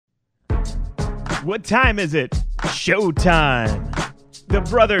What time is it? Showtime. The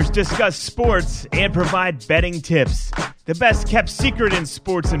brothers discuss sports and provide betting tips. The best kept secret in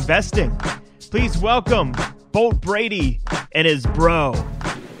sports investing. Please welcome Bolt Brady and his bro.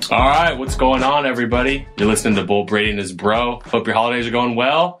 All right, what's going on, everybody? You're listening to Bolt Brady and his bro. Hope your holidays are going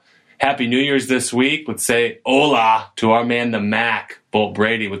well. Happy New Year's this week. Let's say hola to our man, the Mac. Bolt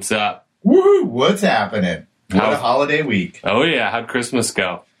Brady, what's up? Woo! What's happening? What a holiday week. Oh, yeah. How'd Christmas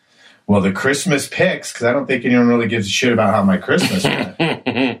go? Well, the Christmas picks, because I don't think anyone really gives a shit about how my Christmas went.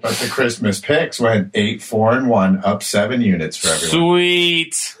 But the Christmas picks went 8-4-1, up 7 units for everyone.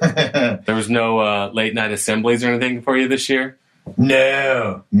 Sweet. There was no late night assemblies or anything for you this year?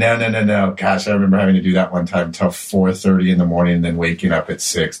 No. Gosh, I remember having to do that one time until 4:30 in the morning and then waking up at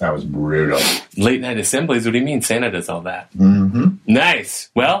 6. That was brutal. Late night assemblies? What do you mean? Santa does all that. Mm-hmm. Nice.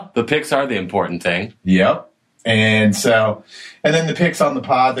 Well, the picks are the important thing. Yep. And then the picks on the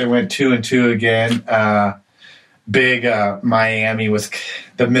pod, they went 2-2 again. Big Miami was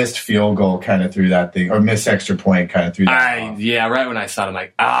the missed field goal kind of threw that thing, or missed extra point kind of threw that off. Yeah, right when I saw it, I'm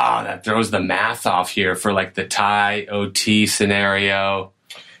like, that throws the math off here for like the tie OT scenario.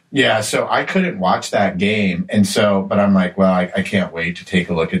 Yeah, so I couldn't watch that game. But I'm like, well, I can't wait to take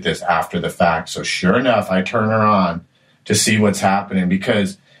a look at this after the fact. So sure enough, I turn her on to see what's happening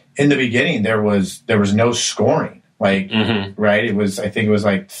because in the beginning there was no scoring. Right? I think it was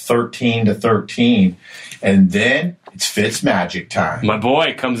like 13-13. And then it's Fitz magic time. My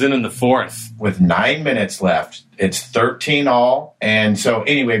boy comes in the fourth. With 9 minutes left. It's 13 all. And so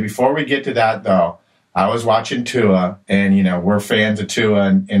anyway, before we get to that though, I was watching Tua and we're fans of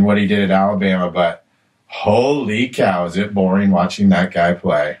Tua and what he did at Alabama, but holy cow, is it boring watching that guy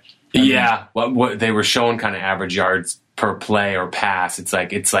play. Yeah. What they were showing kind of average yards per play or pass. It's like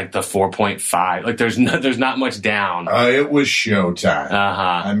the 4.5. Like there's not much down. It was showtime.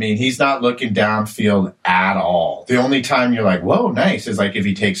 I mean, he's not looking downfield at all. The only time you're like, whoa, nice, is like if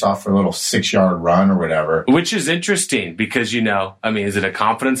he takes off for a little 6-yard run or whatever. Which is interesting because, is it a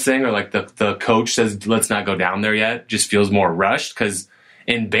confidence thing or like the coach says, let's not go down there yet? Just feels more rushed because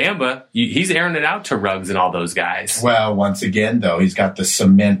in Bama, he's airing it out to Ruggs and all those guys. Well, once again, though, he's got the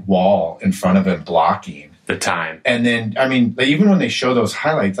cement wall in front of him blocking the time. And then, even when they show those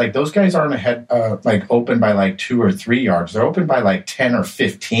highlights, like those guys aren't ahead, open by like 2 or 3 yards. They're open by like 10 or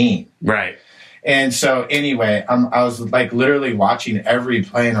 15. Right. And so anyway, I was like literally watching every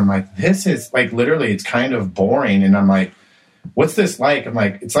play and I'm like, this is like literally, it's kind of boring. And I'm like, what's this like? I'm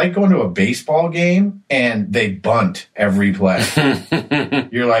like, it's like going to a baseball game and they bunt every play.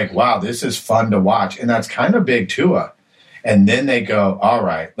 You're like, wow, this is fun to watch. And that's kind of big Tua. And then they go, all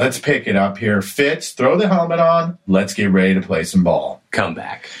right, let's pick it up here. Fitz, throw the helmet on. Let's get ready to play some ball. Come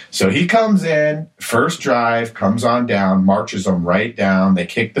back. So he comes in, first drive, comes on down, marches them right down. They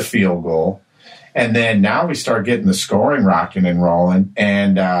kick the field goal. And then now we start getting the scoring rocking and rolling.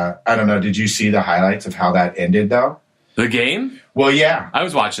 And I don't know, did you see the highlights of how that ended, though? The game? Well, yeah. I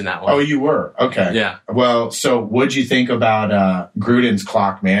was watching that one. Oh, you were? Okay. Yeah. Well, so what'd you think about Gruden's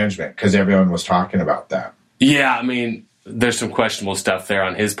clock management? Because everyone was talking about that. Yeah, there's some questionable stuff there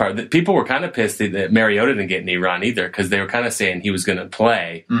on his part. People were kind of pissed that Mariota didn't get any run either because they were kind of saying he was going to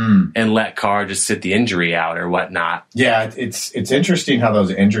play and let Carr just sit the injury out or whatnot. Yeah, it's interesting how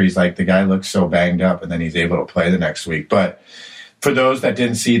those injuries, like the guy looks so banged up and then he's able to play the next week. But for those that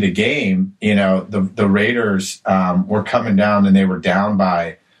didn't see the game, the Raiders were coming down and they were down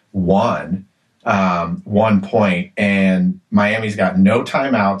by 1 point, and Miami's got no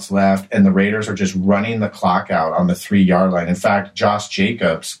timeouts left, and the Raiders are just running the clock out on the 3-yard line. In fact, Josh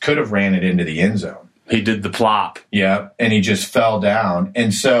Jacobs could have ran it into the end zone. He did the plop. Yeah, and he just fell down.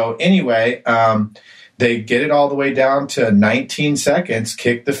 And so anyway, they get it all the way down to 19 seconds,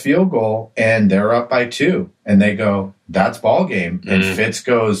 kick the field goal, and they're up by 2. And they go, that's ball game. And Fitz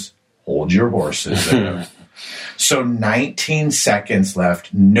goes, hold your horses there. So 19 seconds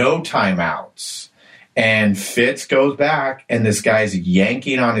left, no timeouts. And Fitz goes back, and this guy's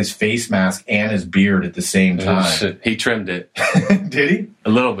yanking on his face mask and his beard at the same time. He trimmed it. Did he? A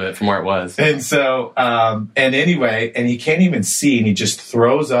little bit from where it was. And so, and he can't even see, and he just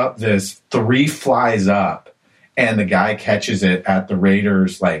throws up this 3 flies up, and the guy catches it at the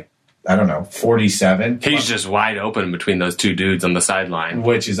Raiders, 47. He's just wide open between those 2 dudes on the sideline.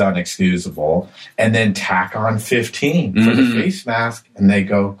 Which is unexcusable. And then tack on 15 for the face mask. And they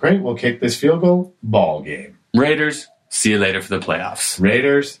go, great, we'll kick this field goal. Ball game. Raiders, see you later for the playoffs.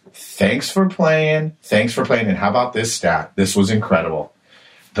 Raiders, thanks for playing. And how about this stat? This was incredible.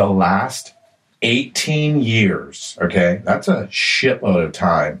 The last 18 years, okay, that's a shitload of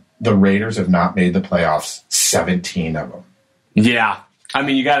time. The Raiders have not made the playoffs, 17 of them. Yeah. I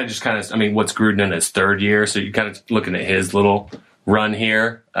mean, you got to just kind of, what's Gruden in his third year? So you're kind of looking at his little run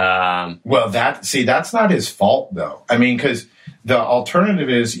here. Well, that's not his fault, though. I mean, because the alternative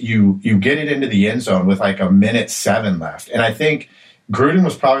is you get it into the end zone with like 1:07 left. And I think Gruden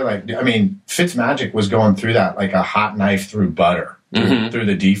was probably Fitzmagic was going through that like a hot knife through butter through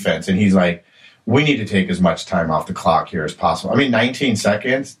the defense. And he's like, we need to take as much time off the clock here as possible. 19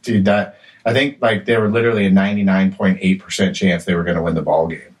 seconds, dude, I think like they were literally a 99.8% chance they were going to win the ball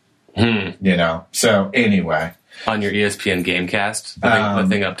game. You know? So anyway. On your ESPN Gamecast, the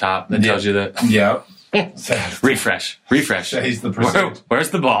thing up top that tells you that. Yep. refresh. He's the percentage.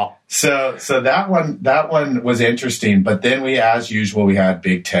 Where's the ball? So that one was interesting. But then as usual, we had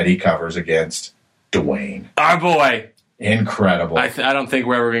big Teddy covers against Dwayne. Our boy. Incredible. I don't think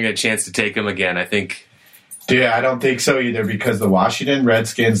we're ever going to get a chance to take him again. I think. Yeah, I don't think so either because the Washington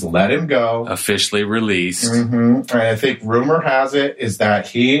Redskins let him go. Officially released. And I think rumor has it is that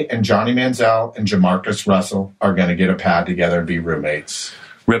he and Johnny Manziel and Jamarcus Russell are going to get a pad together and be roommates.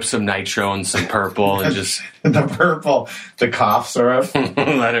 Rip some nitro and some purple and just... the purple, the cough syrup.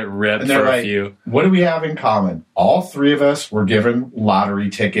 Let it rip for a few. What do we have in common? All three of us were given lottery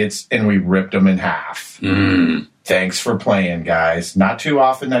tickets and we ripped them in half. Thanks for playing, guys. Not too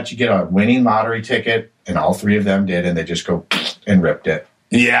often that you get a winning lottery ticket, and all three of them did, and they just go and ripped it.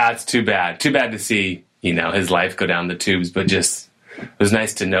 Yeah, it's too bad. Too bad to see, his life go down the tubes, but just it was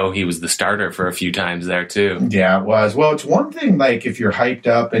nice to know he was the starter for a few times there, too. Yeah, it was. Well, it's one thing, like, if you're hyped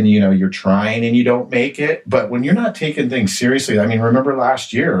up and, you're trying and you don't make it, but when you're not taking things seriously, remember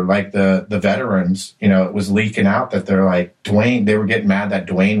last year, like, the veterans, it was leaking out that they're like, Dwayne, they were getting mad that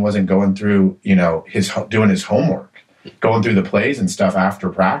Dwayne wasn't going through, doing his homework, going through the plays and stuff after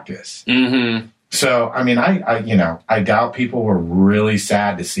practice. So, I doubt people were really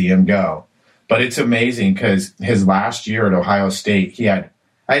sad to see him go. But it's amazing because his last year at Ohio State, I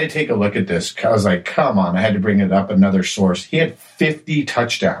had to take a look at this. I was like, come on. I had to bring it up another source. He had 50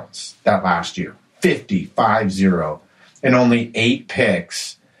 touchdowns that last year. 50, and only 8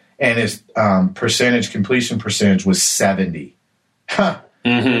 picks. And his completion percentage was 70. A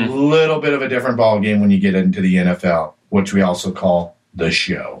little bit of a different ball game when you get into the NFL, which we also call the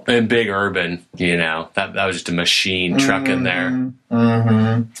show. And Big Urban, that was just a machine trucking there.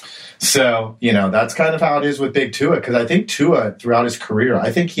 So, that's kind of how it is with Big Tua, because I think Tua, throughout his career,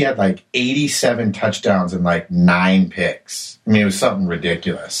 I think he had like 87 touchdowns and like 9 picks. It was something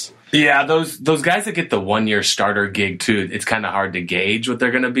ridiculous. Yeah, those guys that get the 1-year starter gig, too, it's kind of hard to gauge what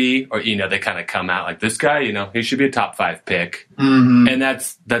they're going to be. Or, they kind of come out like, this guy, he should be a top 5 pick. And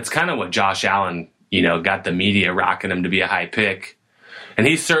that's kind of what Josh Allen, got the media rocking him to be a high pick. And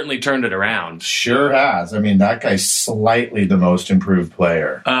he's certainly turned it around. Sure has. That guy's slightly the most improved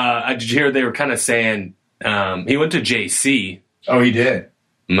player. Did you hear they were kind of saying he went to JC? Oh, he did?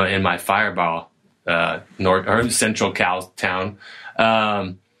 In my Fireball, Central Cal town.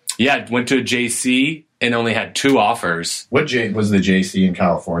 Went to a JC and only had 2 offers. What was the JC in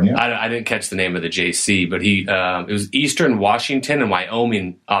California? I didn't catch the name of the JC, but it was Eastern Washington and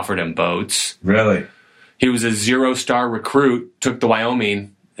Wyoming offered him boats. Really? He was a 0-star recruit, took the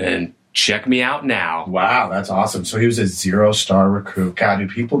Wyoming, and check me out now. Wow, that's awesome. So he was a 0-star recruit. God, do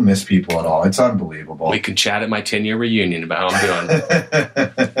people miss people at all? It's unbelievable. We can chat at my 10-year reunion about how I'm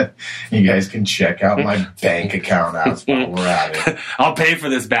doing. You guys can check out my bank account out while we're at it. I'll pay for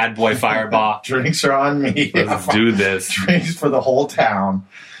this bad boy Fireball. Drinks are on me. Let's do this. Drinks for the whole town.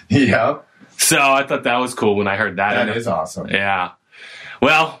 Yep. So I thought that was cool when I heard that. That is awesome. Yeah.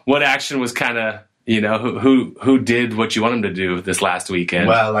 Well, what action was kind of... who did what you want him to do this last weekend?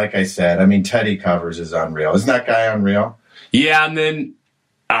 Well, like I said, Teddy Covers is unreal. Isn't that guy unreal? Yeah, and then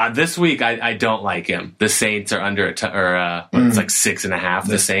this week I don't like him. The Saints are under it's like 6.5.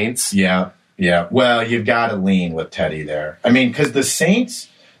 The Saints. Yeah. Well, you've got to lean with Teddy there. Because the Saints,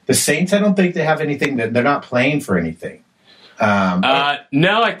 I don't think they have anything that they're not playing for anything. No,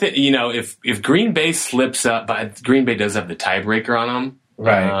 I think if Green Bay slips up, but Green Bay does have the tiebreaker on them,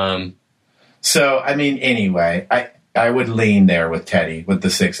 right? So, anyway, I would lean there with Teddy with the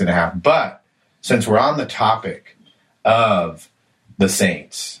 6.5. But since we're on the topic of the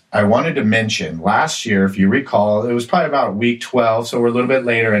Saints, I wanted to mention last year, if you recall, it was probably about week 12, so we're a little bit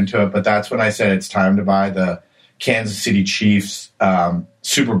later into it, but that's when I said it's time to buy the Kansas City Chiefs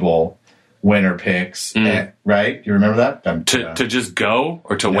Super Bowl winner picks, right? You remember that? To just go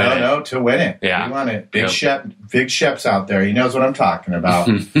or to win it? No, to win it. Yeah. You want it. Big Shep's out there. He knows what I'm talking about.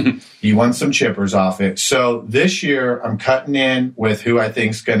 He won some chippers off it. So this year, I'm cutting in with who I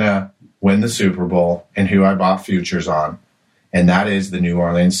think's going to win the Super Bowl and who I bought futures on, and that is the New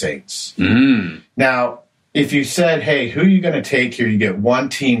Orleans Saints. Now, if you said, hey, who are you going to take here? You get one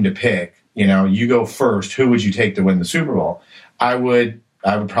team to pick. You go first. Who would you take to win the Super Bowl? I would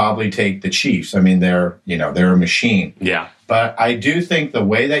probably take the Chiefs. I mean, they're a machine. Yeah. But I do think the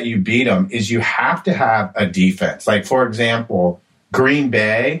way that you beat them is you have to have a defense. Like, for example, Green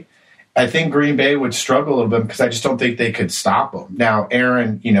Bay. I think Green Bay would struggle a little bit because I just don't think they could stop them. Now,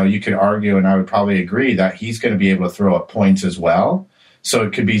 Aaron, you could argue, and I would probably agree, that he's going to be able to throw up points as well. So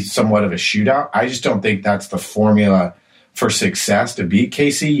it could be somewhat of a shootout. I just don't think that's the formula for success to beat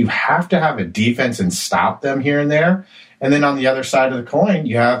KC. You have to have a defense and stop them here and there. And then on the other side of the coin,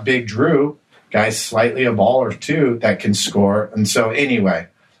 you have Big Drew, guys slightly a ball or two that can score. And so anyway,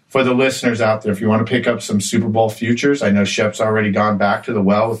 for the listeners out there, if you want to pick up some Super Bowl futures, I know Shep's already gone back to the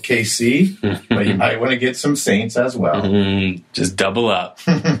well with KC, but you might want to get some Saints as well. Just double up.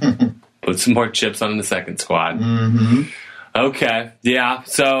 Put some more chips on the second squad. Okay. Yeah.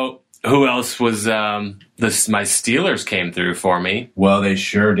 So who else was my Steelers came through for me. Well, they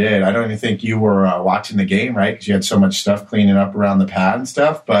sure did. I don't even think you were watching the game, right? Because you had so much stuff cleaning up around the pad and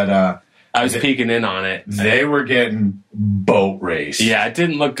stuff. But I was peeking in on it. They were getting boat raced. Yeah, it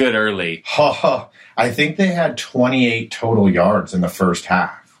didn't look good early. I think they had 28 total yards in the first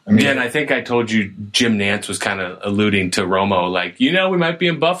half. I mean, and I think I told you Jim Nantz was kind of alluding to Romo, like, we might be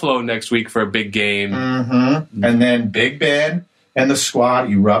in Buffalo next week for a big game. And then Big Ben and the squad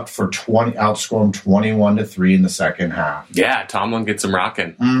erupt for outscore them 21-3 in the second half. Yeah, Tomlin gets them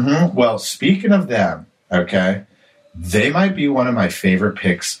rocking. Well, speaking of them, okay, they might be one of my favorite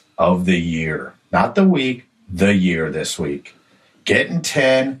picks of the year. Not the week, the year this week. Getting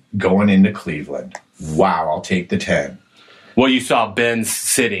 10, going into Cleveland. Wow, I'll take the 10. Well, you saw Ben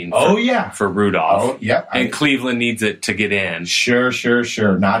sitting for Rudolph. Oh, yeah. And Cleveland needs it to get in. Sure.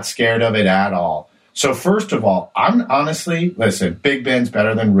 Not scared of it at all. So first of all, I'm honestly, listen, Big Ben's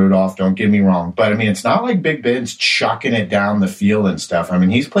better than Rudolph, don't get me wrong. But, I mean, it's not like Big Ben's chucking it down the field and stuff. I mean,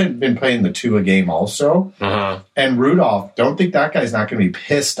 he's been playing the Tua game also. And Rudolph, don't think that guy's not going to be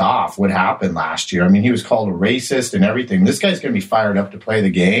pissed off what happened last year. I mean, he was called a racist and everything. This guy's going to be fired up to play the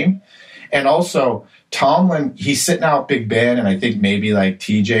game. And also, Tomlin, he's sitting out Big Ben and I think maybe like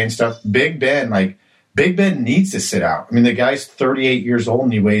TJ and stuff. Big Ben needs to sit out. I mean, the guy's 38 years old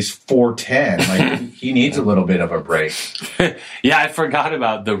and he weighs 410. Like, he needs a little bit of a break. Yeah, I forgot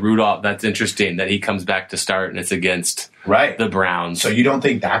about the Rudolph. That's interesting that he comes back to start and it's against the Browns. So you don't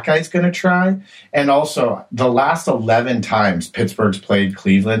think that guy's going to try? And also, the last 11 times Pittsburgh's played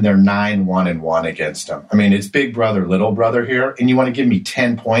Cleveland, they're 9-1-1 against them. I mean, it's big brother, little brother here. And you want to give me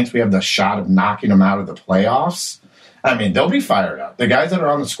 10 points? We have the shot of knocking them out of the playoffs. I mean, they'll be fired up. The guys that are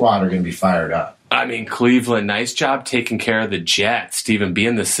on the squad are going to be fired up. I mean, Cleveland, nice job taking care of the Jets to even be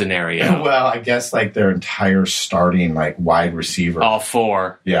in this scenario. Well, I guess like their entire starting like wide receiver. All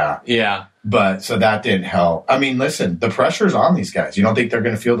four. Yeah. But so that didn't help. I mean, listen, the pressure's on these guys. You don't think they're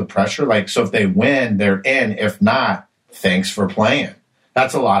going to feel the pressure? Like, so if they win, they're in. If not, thanks for playing.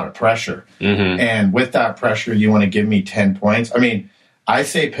 That's a lot of pressure. And with that pressure, you want to give me 10 points? I mean, I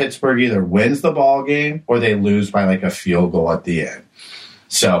say Pittsburgh either wins the ball game or they lose by like a field goal at the end.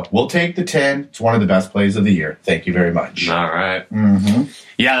 So we'll take the 10. It's one of the best plays of the year. Thank you very much. All right.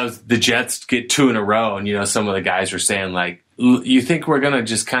 Yeah, the Jets get 2 in a row, and some of the guys were saying like, you think we're gonna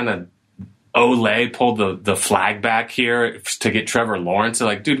just kind of pull the flag back here to get Trevor Lawrence? They're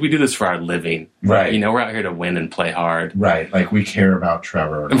like, dude, we do this for our living, right? We're out here to win and play hard, right? Like we care about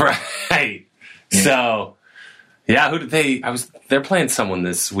Trevor, right? Yeah. So. Yeah, who did they? They're playing someone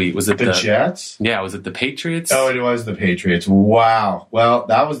this week. Was it the Jets? Yeah, was it the Patriots? Oh, it was the Patriots. Wow. Well,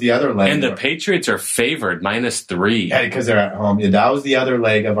 that was the other leg. And the Patriots are favored -3. Yeah, because they're at home. Yeah, that was the other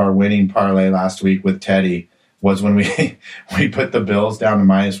leg of our winning parlay last week with Teddy. Was when we put the Bills down to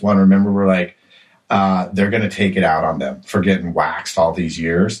 -1. Remember, we're like, they're going to take it out on them for getting waxed all these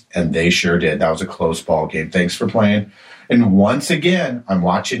years, and they sure did. That was a close ball game. Thanks for playing. And once again, I'm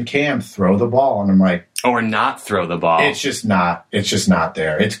watching Cam throw the ball, and I'm like, or not throw the ball. It's just not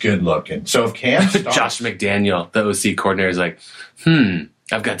there. It's good looking. So if Cam starts, Josh McDaniel, the OC coordinator, is like,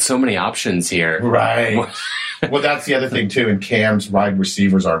 I've got so many options here. Right. Well, that's the other thing too. And Cam's wide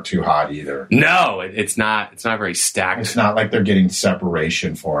receivers aren't too hot either. No, it's not. It's not very stacked. It's not like they're getting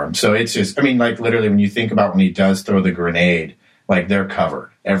separation for him. So it's just, I mean, like literally when you think about when he does throw the grenade, like they're covered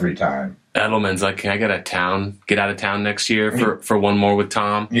every time. Edelman's like, can I get out of town next year for one more with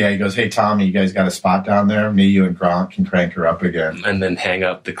Tom? Yeah, he goes, hey, Tommy, you guys got a spot down there? Me, you, and Gronk can crank her up again. And then hang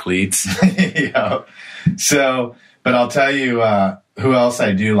up the cleats. Yeah. So, but I'll tell you who else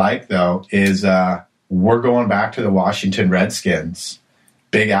I do like, though, is we're going back to the Washington Redskins.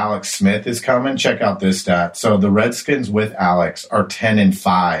 Big Alex Smith is coming. Check out this stat. So the Redskins with Alex are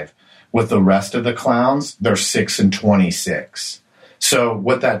 10-5 With the rest of the clowns, they're 6-26. So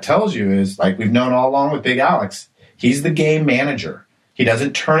what that tells you is, like we've known all along with Big Alex, he's the game manager. He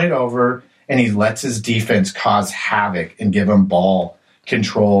doesn't turn it over, and he lets his defense cause havoc and give him ball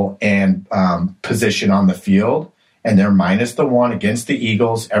control and position on the field. And they're -1 against the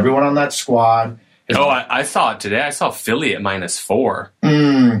Eagles. Everyone on that squad. I saw it today. I saw Philly at -4.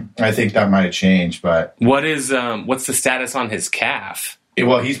 I think that might have changed, but what's the status on his calf?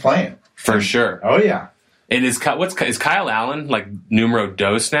 Well, he's playing for sure. Oh yeah. And is Kyle Allen like numero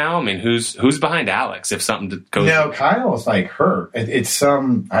dos now? I mean, who's behind Alex if something goes? No, Kyle's like hurt. It's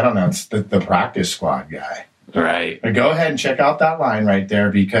some, I don't know. It's the practice squad guy. Right. But go ahead and check out that line right there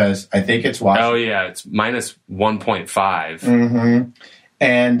because I think it's Washington. Oh yeah, it's -1.5. Mm-hmm.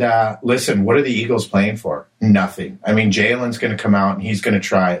 And listen, what are the Eagles playing for? Nothing. I mean, Jalen's going to come out and he's going to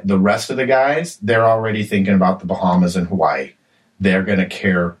try. The rest of the guys, they're already thinking about the Bahamas and Hawaii. They're going to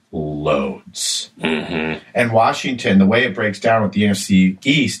care loads. Mm-hmm. And Washington, the way it breaks down with the NFC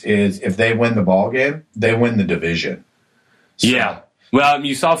East is if they win the ball game, they win the division. So, yeah. Well,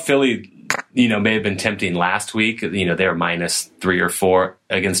 you saw Philly, may have been tempting last week. They were -3 or 4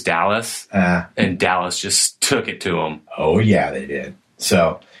 against Dallas. And Dallas just took it to them. Oh, yeah, they did.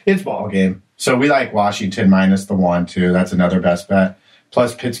 So it's ball game. So we like Washington -1, too. That's another best bet.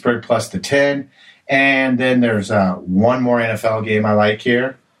 Plus Pittsburgh +10. And then there's one more NFL game I like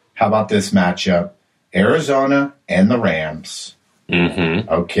here. How about this matchup? Arizona and the Rams. Mm-hmm.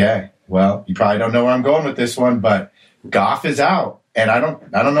 Okay. Well, you probably don't know where I'm going with this one, but Goff is out. And I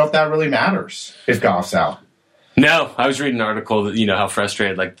don't know if that really matters if Goff's out. No, I was reading an article that, how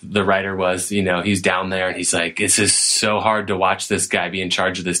frustrated like the writer was, he's down there and he's like, it's just so hard to watch this guy be in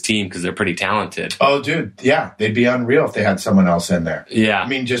charge of this team because they're pretty talented. Oh, dude. Yeah. They'd be unreal if they had someone else in there. Yeah. I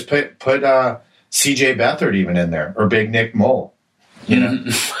mean, just put CJ Beathard even in there or Big Nick Mole,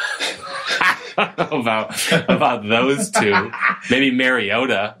 about those two. Maybe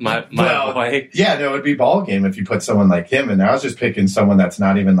Mariota, my boy. Yeah, no, it'd be ball game if you put someone like him in there. I was just picking someone that's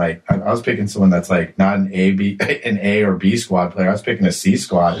not even like I was picking someone that's like not an A or B squad player. I was picking a C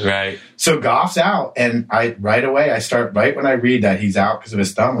squad. Right. So Goff's out, and right when I read that he's out because of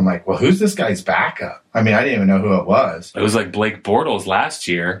his thumb, I'm like, well, who's this guy's backup? I mean, I didn't even know who it was. It was like Blake Bortles last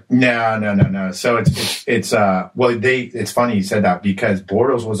year. No. So it's funny you said that because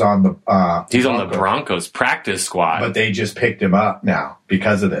Bortles was on the he's on the Broncos practice squad, but they just picked him up now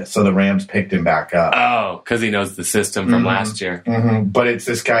because of this. So the Rams picked him back up. Oh, because he knows the system from last year. Mm-hmm. But it's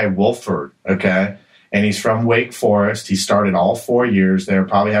this guy Wolford, okay, and he's from Wake Forest. He started all 4 years there.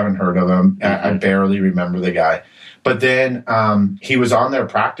 Probably haven't heard of him. Mm-hmm. I barely remember the guy. But then he was on their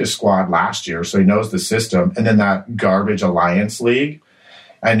practice squad last year, so he knows the system. And then that garbage Alliance League,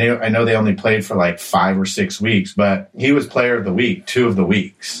 I know they only played for like 5 or 6 weeks, but he was player of the week 2 of the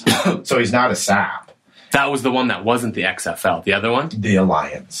weeks. So he's not a sap. That was the one that wasn't the XFL. The other one? The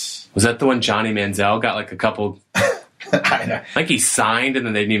Alliance. Was that the one Johnny Manziel got like a couple... I know. Like he signed and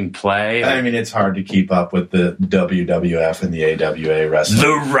then they didn't even play. I mean, it's hard to keep up with the WWF and the AWA wrestling.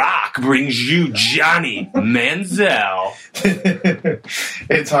 The Rock brings you Johnny Manziel.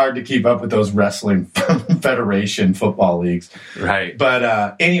 It's hard to keep up with those wrestling federation football leagues. Right.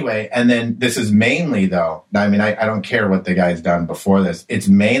 But anyway, and then this is mainly, though, I mean, I don't care what the guy's done before this. It's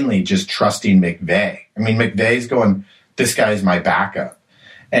mainly just trusting McVay. I mean, McVay's going, this guy's my backup.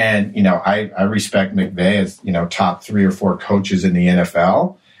 And, I respect McVay as, top 3 or 4 coaches in the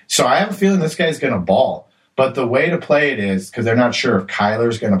NFL. So I have a feeling this guy's going to ball. But the way to play it is, because they're not sure if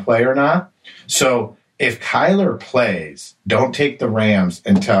Kyler's going to play or not. So if Kyler plays, don't take the Rams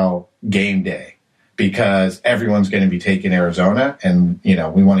until game day because everyone's going to be taking Arizona. And,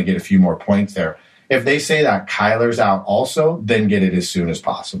 we want to get a few more points there. If they say that Kyler's out also, then get it as soon as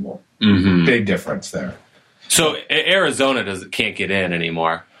possible. Mm-hmm. Big difference there. So Arizona can't get in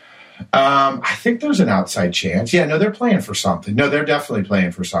anymore. I think there's an outside chance. Yeah, no, they're playing for something. No, they're definitely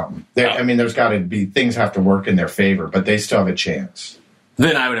playing for something. I mean, there's got to be things have to work in their favor, but they still have a chance.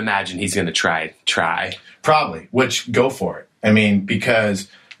 Then I would imagine he's going to try. Probably, which go for it. I mean, because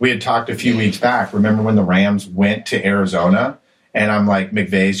we had talked a few weeks back. Remember when the Rams went to Arizona? And I'm like,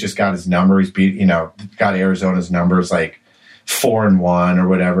 McVay's just got his number. He's got Arizona's numbers like 4-1 or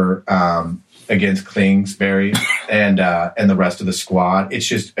whatever. Against Kingsbury and the rest of the squad. It's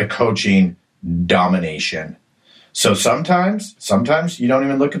just a coaching domination. So sometimes you don't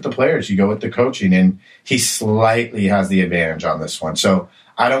even look at the players. You go with the coaching, and he slightly has the advantage on this one. So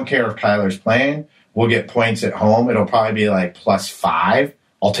I don't care if Kyler's playing. We'll get points at home. It'll probably be like +5.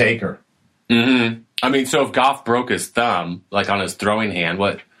 I'll take her. Mm-hmm. I mean, so if Goff broke his thumb, like on his throwing hand,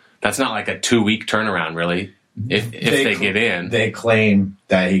 that's not like a 2-week turnaround, really. if they get in. They claim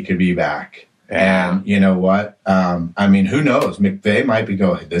that he could be back. And you know what? I mean, who knows? McVay might be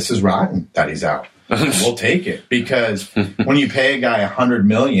going, this is rotten that he's out. We'll take it. Because when you pay a guy $100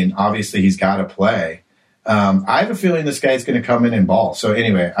 million, obviously he's got to play. I have a feeling this guy's going to come in and ball. So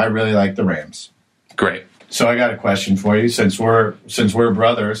anyway, I really like the Rams. Great. So I got a question for you. Since we're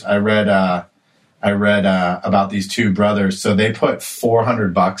brothers, I read about these two brothers. So they put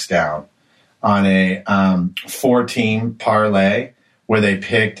 $400 down on a 4-team parlay where they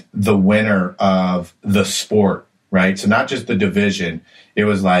picked the winner of the sport, right? So not just the division. It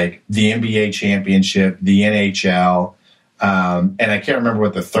was like the NBA championship, the NHL, and I can't remember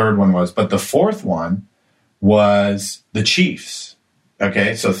what the third one was, but the fourth one was the Chiefs.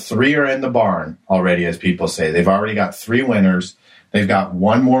 Okay, so 3 are in the barn already, as people say. They've already got 3 winners. They've got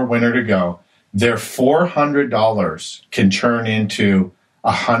one more winner to go. Their $400 can turn into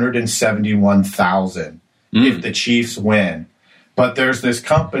 $171,000 if the Chiefs win. But there's this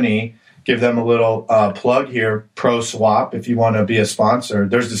company, give them a little plug here, ProSwap, if you want to be a sponsor.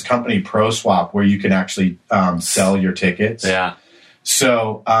 There's this company, ProSwap, where you can actually sell your tickets. Yeah.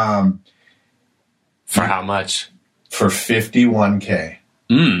 So for how much? For $51K.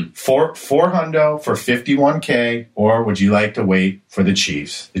 For $400 for $51K, or would you like to wait for the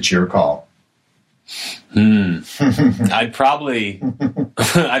Chiefs? It's your call. I'd probably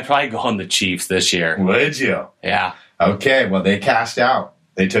go on the Chiefs this year. Would you? Yeah. Okay, well, they cashed out.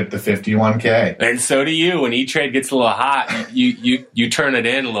 They took the $51K. And so do you. When E-Trade gets a little hot, you turn it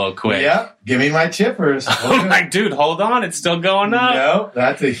in a little quick. Yep. Give me my chippers. I'm like, dude, hold on. It's still going up. No,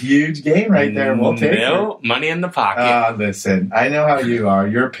 that's a huge gain right there. We'll take it. Money in the pocket. Listen, I know how you are.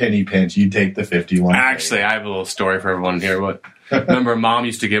 You're a penny pinch. You take the 51K. Actually, I have a little story for everyone here. Remember, Mom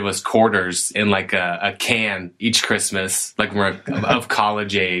used to give us quarters in like a can each Christmas, like when we're of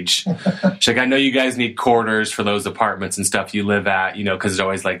college age. She's like, I know you guys need quarters for those apartments and stuff you live at, because it's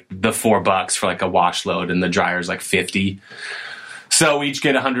always like the $4 for like a wash load and the dryer's like $50. So we each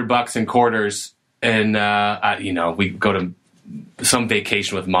get $100 in quarters, and we go to some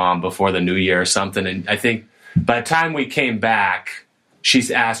vacation with Mom before the New Year or something. And I think by the time we came back, she's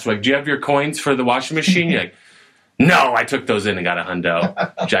asked, like, do you have your coins for the washing machine? You're like, no, I took those in and got a hundo.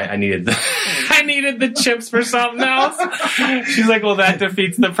 I needed the chips for something else. She's like, well, that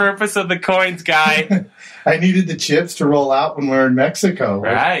defeats the purpose of the coins, guy. I needed the chips to roll out when we're in Mexico.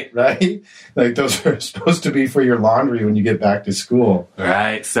 Right. Like those are supposed to be for your laundry when you get back to school.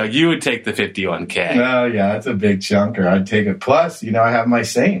 Right. So you would take the 51K. Oh, yeah, that's a big chunker. I'd take it. Plus, I have my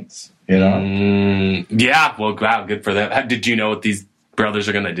Saints, Yeah, well, wow, good for them. Did you know what these brothers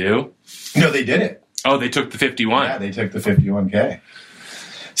are going to do? No, they did it. Oh, they took the 51. Yeah, they took the 51K.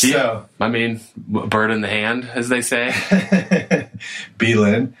 So, yeah, I mean, bird in the hand, as they say.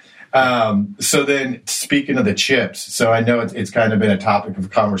 Beelin. So then, speaking of the chips, so I know it's kind of been a topic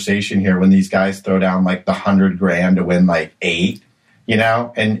of conversation here when these guys throw down like the $100,000 to win like 8,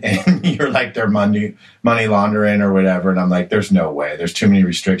 and you're like they're money laundering or whatever, and I'm like, there's no way, there's too many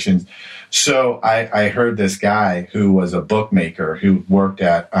restrictions. So I heard this guy who was a bookmaker who worked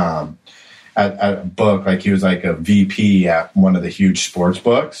at a book, like he was like a VP at one of the huge sports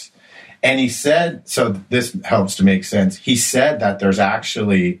books. And he said, so this helps to make sense. He said that there's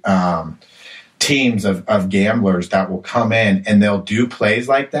actually teams of gamblers that will come in and they'll do plays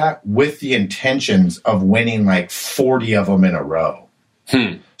like that with the intentions of winning like 40 of them in a row.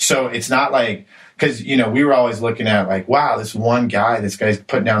 So it's not like, because, we were always looking at like, wow, this guy's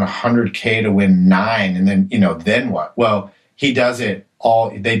putting down $100K to win 9. And then, then what? Well, he does it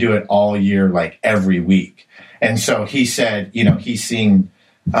they do it all year, like every week. And so he said, he's seeing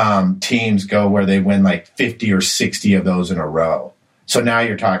teams go where they win like 50 or 60 of those in a row. So now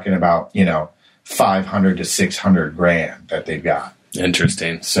you're talking about, $500 to $600,000 that they've got.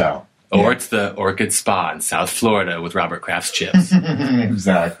 Interesting. So, or it's the Orchid Spa in South Florida with Robert Kraft's chips.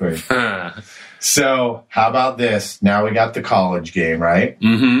 Exactly. So how about this? Now we got the college game, right?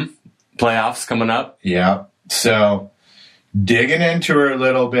 Mm-hmm. Playoffs coming up. Yeah. So digging into her a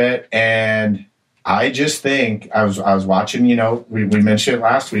little bit, and I just think I was watching, we mentioned it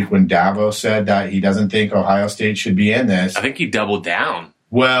last week when Dabo said that he doesn't think Ohio State should be in this. I think he doubled down.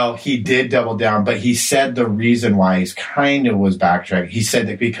 Well, he did double down, but he said the reason why he's kind of was backtracking. He said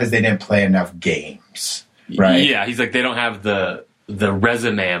that because they didn't play enough games, right? Yeah, he's like, they don't have the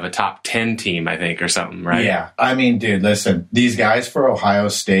resume of a top 10 team, I think, or something, right? Yeah. I mean, dude, listen, these guys for Ohio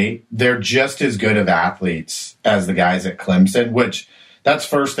State, they're just as good of athletes as the guys at Clemson, which that's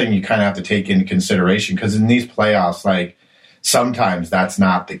first thing you kind of have to take into consideration, because in these playoffs, like, sometimes that's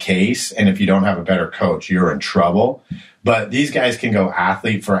not the case. And if you don't have a better coach, you're in trouble. But these guys can go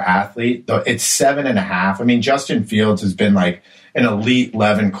athlete for athlete. It's 7.5. I mean, Justin Fields has been like an elite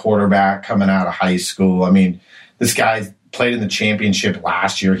 11 quarterback coming out of high school. I mean, this guy played in the championship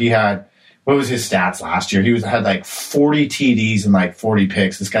last year. He had, what was his stats last year? He had like 40 TDs and like 40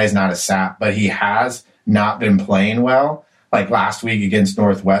 picks. This guy's not a sap, but he has not been playing well. Like last week against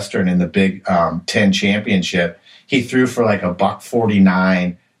Northwestern in the Big 10 championship, he threw for like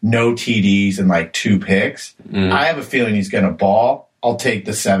 $149, no TDs and like 2 picks. I have a feeling he's going to ball. I'll take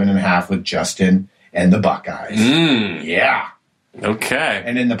the 7.5 with Justin and the Buckeyes. Yeah. Okay.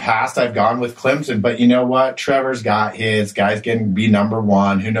 And in the past, I've gone with Clemson. But you know what? Trevor's got his. Guy's going to be number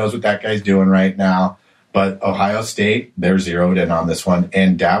 1. Who knows what that guy's doing right now? But Ohio State, they're zeroed in on this one.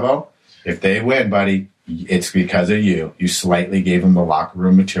 And Dabo, if they win, buddy, it's because of you. You slightly gave him the locker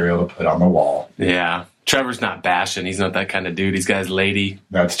room material to put on the wall. Yeah. Trevor's not bashing. He's not that kind of dude. He's got his lady.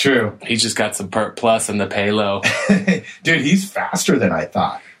 That's true. He's just got some Pert Plus in the payload. Dude, he's faster than I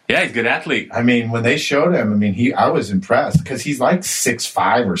thought. Yeah, he's a good athlete. I mean, when they showed him, I was impressed because he's like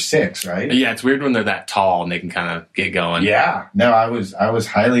 6'5" or 6, right? Yeah, it's weird when they're that tall and they can kind of get going. Yeah, no, I was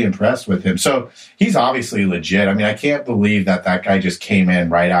highly impressed with him. So he's obviously legit. I mean, I can't believe that guy just came in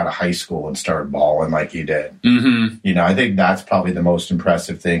right out of high school and started balling like he did. Mm-hmm. You know, I think that's probably the most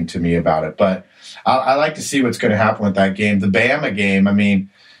impressive thing to me about it. But I like to see what's going to happen with that game. The Bama game, I mean,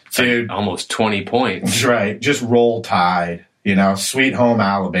 dude, like almost 20 points. That's right. Just roll tide. You know, Sweet Home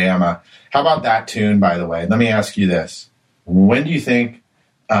Alabama. How about that tune, by the way? Let me ask you this. When do you think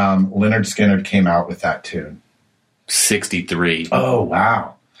Lynyrd Skynyrd came out with that tune? 63. Oh,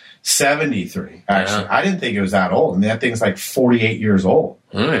 wow. 73, actually. Yeah. I didn't think it was that old. I mean, that thing's like 48 years old.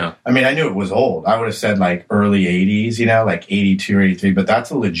 Oh, yeah. I mean, I knew it was old. I would have said like early 80s, you know, like 82 or 83, but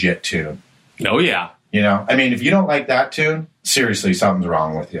that's a legit tune. Oh, yeah. You know, I mean, if you don't like that tune, seriously, something's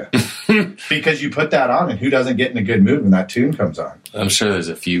wrong with you. Because you put that on, and who doesn't get in a good mood when that tune comes on? I'm sure there's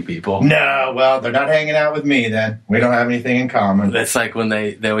a few people. No, well, they're not hanging out with me then. We don't have anything in common. That's like when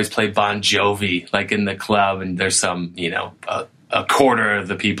they always play Bon Jovi, like in the club, and there's some, you know, a quarter of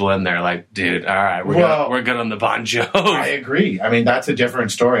the people in there like, dude, all right, we're good on the Bon Jovi. I agree. I mean, that's a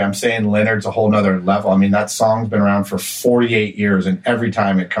different story. I'm saying Leonard's a whole nother level. I mean, that song's been around for 48 years, and every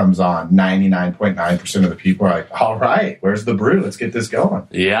time it comes on, 99.9% of the people are like, all right, where's the brew? Let's get this going.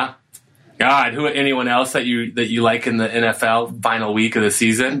 Yeah. God, anyone else that you like in the NFL final week of the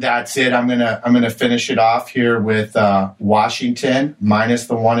season? That's it. I'm gonna finish it off here with Washington minus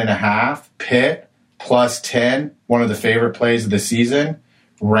the 1.5, Pitt plus 10, one of the favorite plays of the season.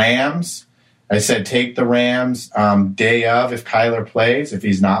 Rams, I said take the Rams day of if Kyler plays. If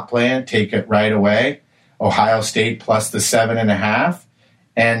he's not playing, take it right away. Ohio State plus the 7.5.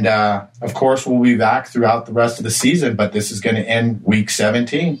 And, of course, we'll be back throughout the rest of the season, but this is going to end week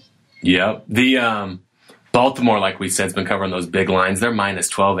 17. Yep. The Baltimore, like we said, has been covering those big lines. They're minus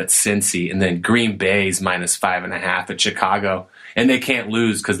 12 at Cincy, and then Green Bay's minus 5.5 at Chicago. And they can't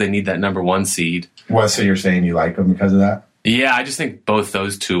lose because they need that number 1 seed. What, so you're saying you like them because of that? Yeah, I just think both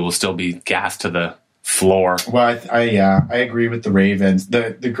those two will still be gassed to the floor. Well, I agree with the Ravens.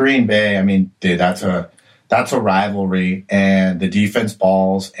 The Green Bay, I mean, dude, that's a rivalry, and the defense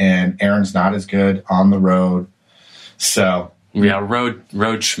balls, and Aaron's not as good on the road. So yeah, road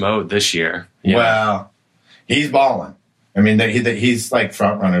schmo this year. Yeah. Well, he's balling. I mean, he's like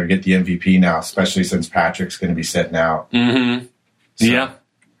front runner to get the MVP now, especially since Patrick's going to be sitting out. Mm-hmm. So. Yeah.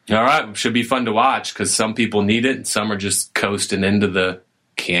 All right. Should be fun to watch because some people need it and some are just coasting into the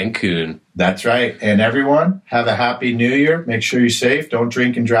Cancun. That's right. And everyone, have a happy New Year. Make sure you're safe. Don't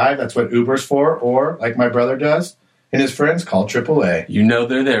drink and drive. That's what Uber's for. Or, like my brother does and his friends, call AAA. You know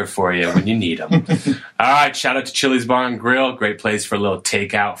they're there for you when you need them. All right. Shout out to Chili's Bar and Grill. Great place for a little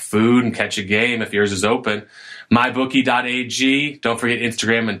takeout food and catch a game if yours is open. MyBookie.ag. Don't forget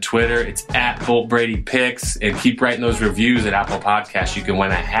Instagram and Twitter. It's at Bolt Brady Picks. And keep writing those reviews at Apple Podcasts. You can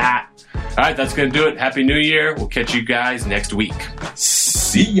win a hat. All right, that's going to do it. Happy New Year. We'll catch you guys next week.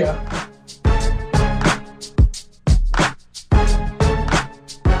 See ya.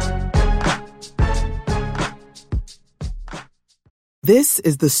 This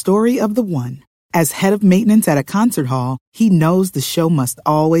is the story of the one. As head of maintenance at a concert hall, he knows the show must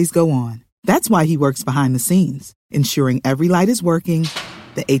always go on. That's why he works behind the scenes, ensuring every light is working,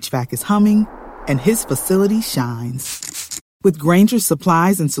 the HVAC is humming, and his facility shines. With Grainger's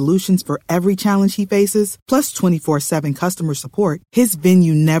supplies and solutions for every challenge he faces, plus 24/7 customer support, his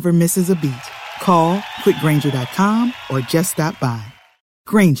venue never misses a beat. Call quickgrainger.com or just stop by.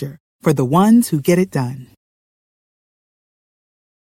 Grainger, for the ones who get it done.